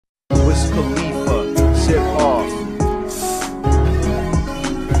Khalifa, ZipOff.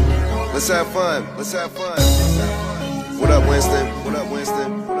 Let's have fun. Let's have fun. What up, Winston? What up,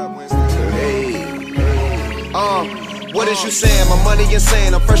 Winston? What up, Winston? Hey. What is you saying? My money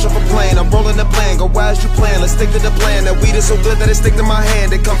insane. I'm fresh off a plane. I'm rolling the plan. Go why is you playing? Let's stick to the plan. That weed is so good that it stick to my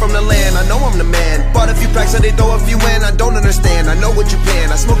hand. It come from the land. I know I'm the man. Bought a few packs so they throw a few in. I don't understand. I know what you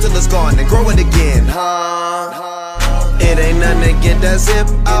paying. I smoke till it's gone, then grow it again. It ain't nothing to get that zip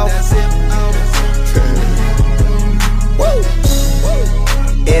out. Woo.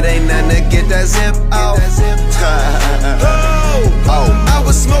 It ain't nothing to get that zip out. I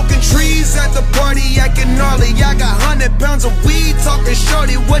was smoking trees at the party, acting gnarly. I got 100 pounds of weed, talking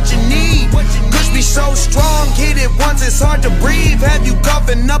shorty, what you need? Kush be so strong, hit it once, it's hard to breathe. Have you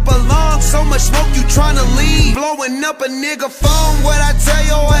coughing up a lung, so much smoke you tryna leave? Blowing up a nigga phone, what I tell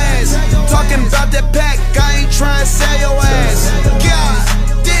your ass? Talking about that pack, I ain't tryna sell your ass.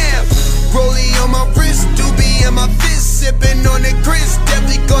 God damn, rollie on my wrist, doobie in my fist, sipping on the grist.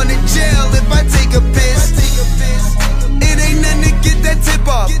 Definitely going to jail if I take a piss. It ain't nothing to get that tip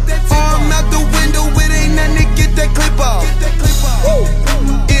off. Arm out the window, it ain't nothing to get that clip off.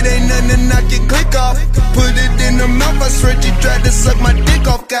 It ain't nothing to knock your click off. Put it in the mouth, I swear you tried to suck my dick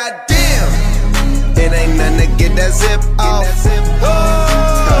off. God damn. It ain't nothing to get that zip off.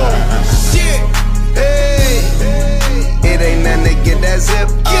 Shit. Hey. It ain't nothing to get that zip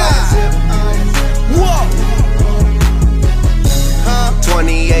off. Whoa.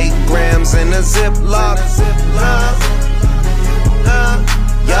 28 grams in a Ziploc.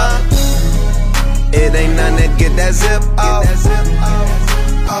 It ain't nothing to get that zip off.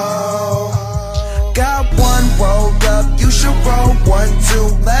 Got one rolled up, you should roll one too.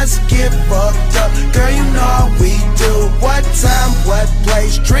 Let's get fucked up, girl, you know how we do. What time, what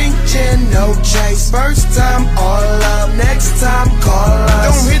place, drink gin, no chase. First time, all love, next time, call us.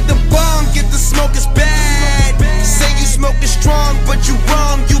 Don't hit the bomb, get the smoke, it's bad. Say you smoking strong, but you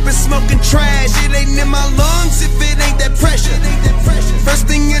wrong, you been smoking trash. It ain't in my lungs if it ain't that pressure. First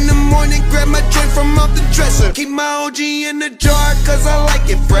thing in the morning, grab my joint from off the dresser. Keep my OG in the jar, cause I like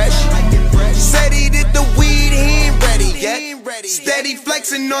it fresh. Said he did the weed, he ain't ready yet. Steady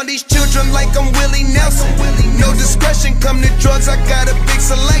flexing on these children like I'm Willie Nelson. No discretion, come to drugs, I got a big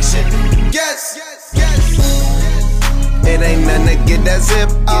selection. Yes, it ain't nothing to get that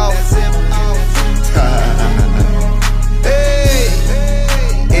zip off. Hey,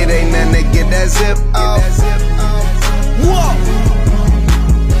 it ain't nothing to get that zip off. Whoa.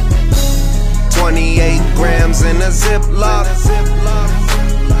 28 grams in a Ziploc.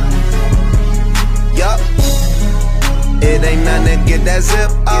 Yup. It ain't nothing to get that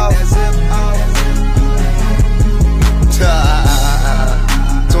zip off.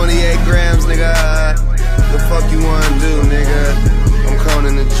 28 grams, nigga. The fuck you wanna do, nigga? I'm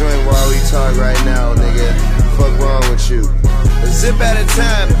coning the joint while we talk right now, nigga. Fuck wrong with you? A zip at a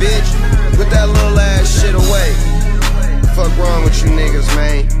time, bitch. Put that little ass shit away. Fuck wrong with you niggas,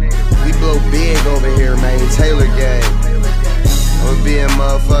 man? We blow big over here, man. Taylor gang. I'ma be in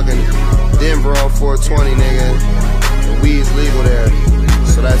motherfucking Denver on 420, nigga. The weed's legal there,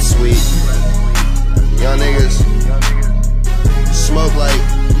 so that's sweet. Y'all niggas smoke like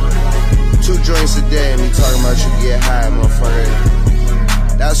 2 joints a day and me talking about you get high, motherfucker.